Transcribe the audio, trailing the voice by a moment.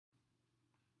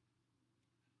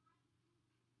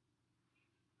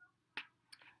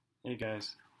Hey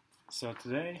guys, so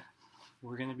today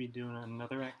we're going to be doing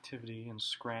another activity in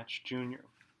Scratch Junior.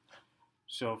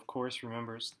 So of course,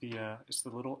 remember it's the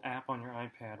little app on your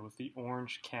iPad with the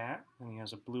orange cat, and he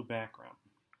has a blue background.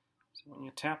 So when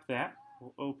you tap that,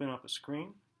 we'll open up a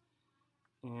screen,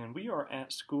 and we are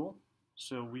at school,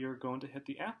 so we are going to hit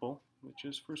the apple, which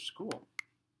is for school.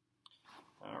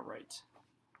 All right,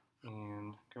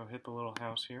 and go hit the little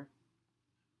house here.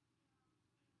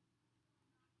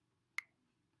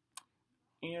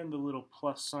 And the little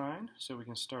plus sign so we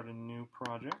can start a new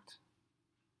project.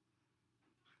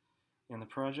 And the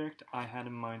project I had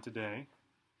in mind today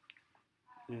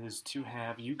is to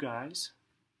have you guys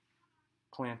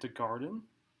plant a garden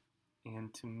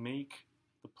and to make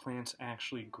the plants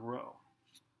actually grow.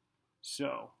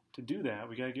 So to do that,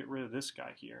 we got to get rid of this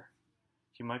guy here.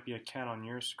 He might be a cat on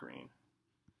your screen,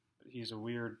 but he's a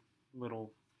weird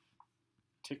little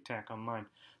tic tac on mine.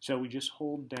 So we just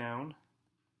hold down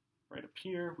right up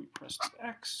here, we press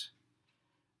X,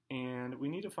 and we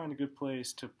need to find a good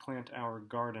place to plant our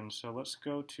garden. So let's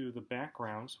go to the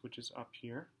backgrounds, which is up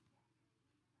here.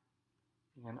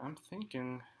 And I'm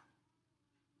thinking,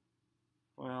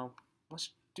 well, let's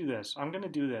do this. I'm going to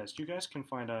do this. You guys can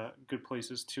find good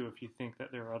places too if you think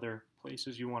that there are other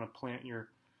places you want to plant your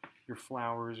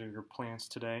flowers or your plants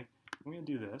today. I'm going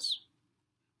to do this.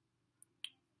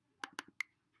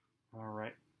 All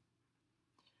right.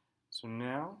 So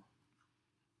now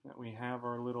that we have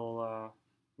our little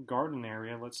garden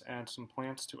area, let's add some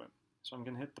plants to it. So I'm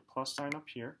going to hit the plus sign up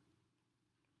here.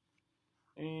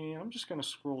 And I'm just going to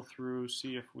scroll through,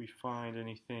 see if we find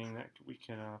anything that we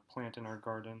can plant in our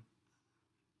garden.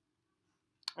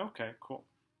 Okay, cool.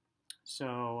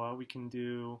 So we can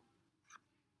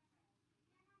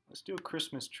let's do a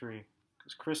Christmas tree,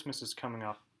 because Christmas is coming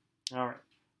up. All right,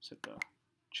 set the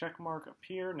check mark up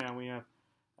here. Now we have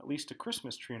at least a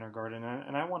Christmas tree in our garden,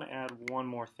 and I want to add one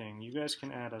more thing. You guys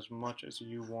can add as much as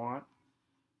you want,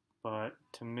 but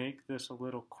to make this a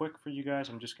little quick for you guys,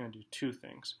 I'm just going to do two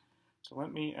things. So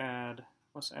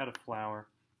let's add a flower.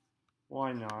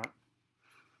 Why not?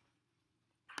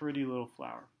 Pretty little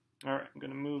flower. All right, I'm going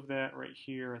to move that right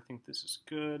here. I think this is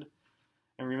good.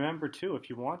 And remember too, if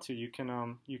you want to, you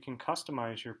can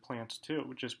customize your plants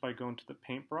too, just by going to the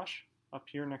paintbrush up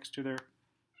here next to their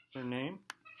name.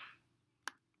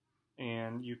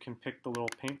 And you can pick the little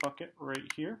paint bucket right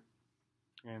here.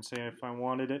 And say if I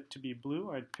wanted it to be blue,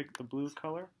 I'd pick the blue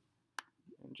color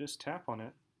and just tap on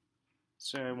it.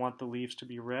 Say I want the leaves to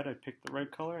be red, I'd pick the red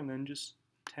color and then just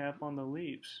tap on the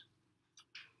leaves.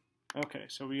 Okay,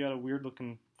 so we got a weird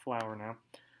looking flower now.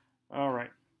 All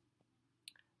right.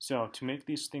 So to make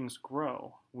these things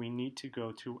grow, we need to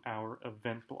go to our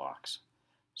event blocks.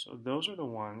 So those are the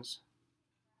ones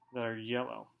that are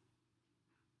yellow.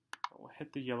 We'll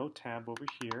hit the yellow tab over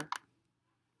here,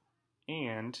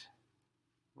 and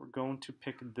we're going to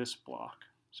pick this block.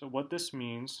 So what this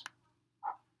means,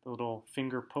 the little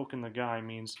finger poking the guy,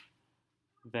 means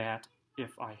that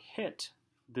if I hit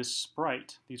this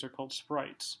sprite, these are called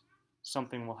sprites,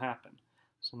 something will happen.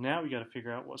 So now we got to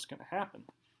figure out what's going to happen.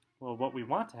 Well, what we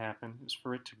want to happen is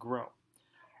for it to grow.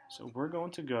 So we're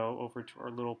going to go over to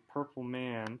our little purple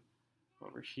man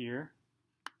over here.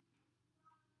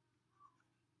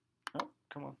 Oh,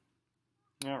 come on.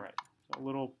 All right, so a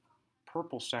little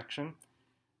purple section,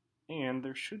 and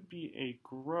there should be a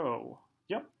grow.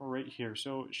 Yep, right here.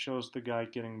 So it shows the guy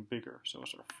getting bigger. So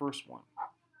it's our first one.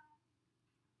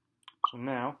 So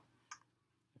now,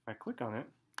 if I click on it,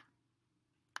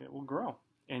 it will grow.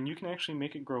 And you can actually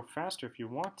make it grow faster if you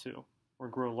want to, or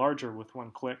grow larger with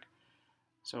one click.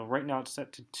 So right now it's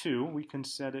set to 2. We can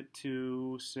set it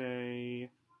to, say,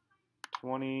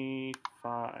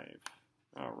 25.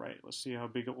 All right, let's see how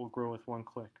big it will grow with one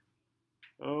click.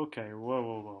 Okay,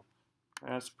 whoa.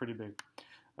 That's pretty big.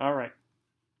 All right.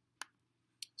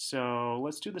 So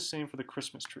let's do the same for the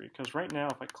Christmas tree, because right now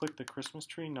if I click the Christmas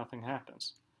tree, nothing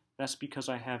happens. That's because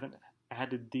I haven't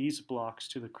added these blocks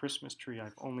to the Christmas tree.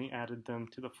 I've only added them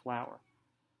to the flower.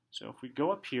 So if we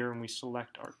go up here and we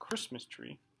select our Christmas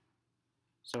tree,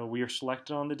 so we are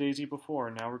selected on the daisy before,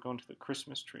 now we're going to the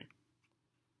Christmas tree.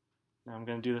 Now I'm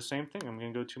going to do the same thing. I'm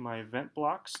going to go to my event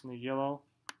blocks in the yellow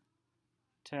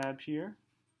tab here.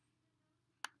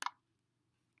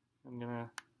 I'm going to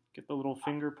get the little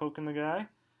finger poking the guy,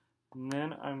 and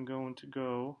then I'm going to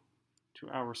go to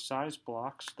our size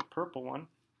blocks, the purple one,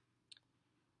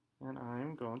 and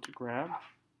I'm going to grab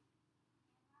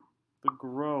the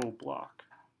grow block.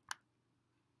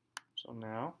 So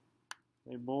now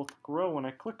they both grow when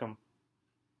I click them.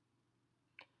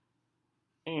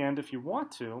 And if you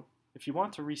want to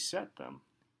reset them,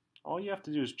 all you have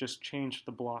to do is just change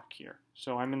the block here.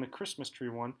 So I'm in the Christmas tree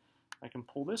one. I can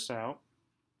pull this out,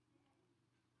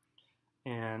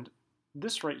 and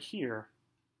this right here,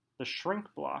 the shrink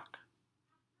block,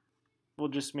 will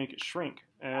just make it shrink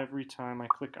every time I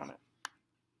click on it.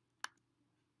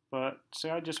 But say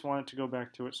I just want it to go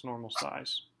back to its normal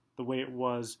size, the way it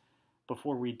was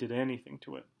before we did anything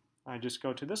to it. I just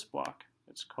go to this block.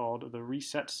 It's called the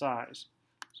reset size.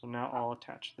 So now I'll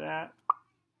attach that.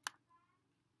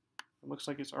 It looks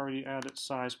like it's already at its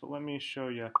size, but let me show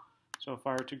you. So if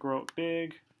I were to grow it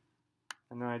big,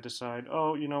 and then I decide,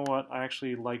 oh, you know what, I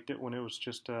actually liked it when it was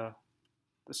just the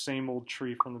same old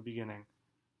tree from the beginning.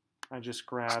 I just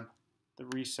grab the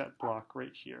reset block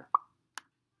right here.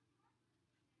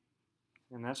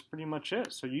 And that's pretty much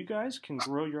it. So you guys can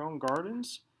grow your own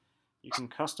gardens. You can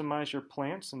customize your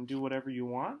plants and do whatever you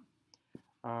want.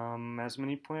 As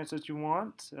many plants as you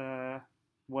want,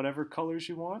 whatever colors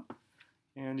you want.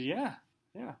 And yeah,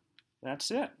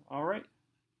 that's it. All right.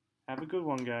 Have a good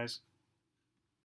one, guys.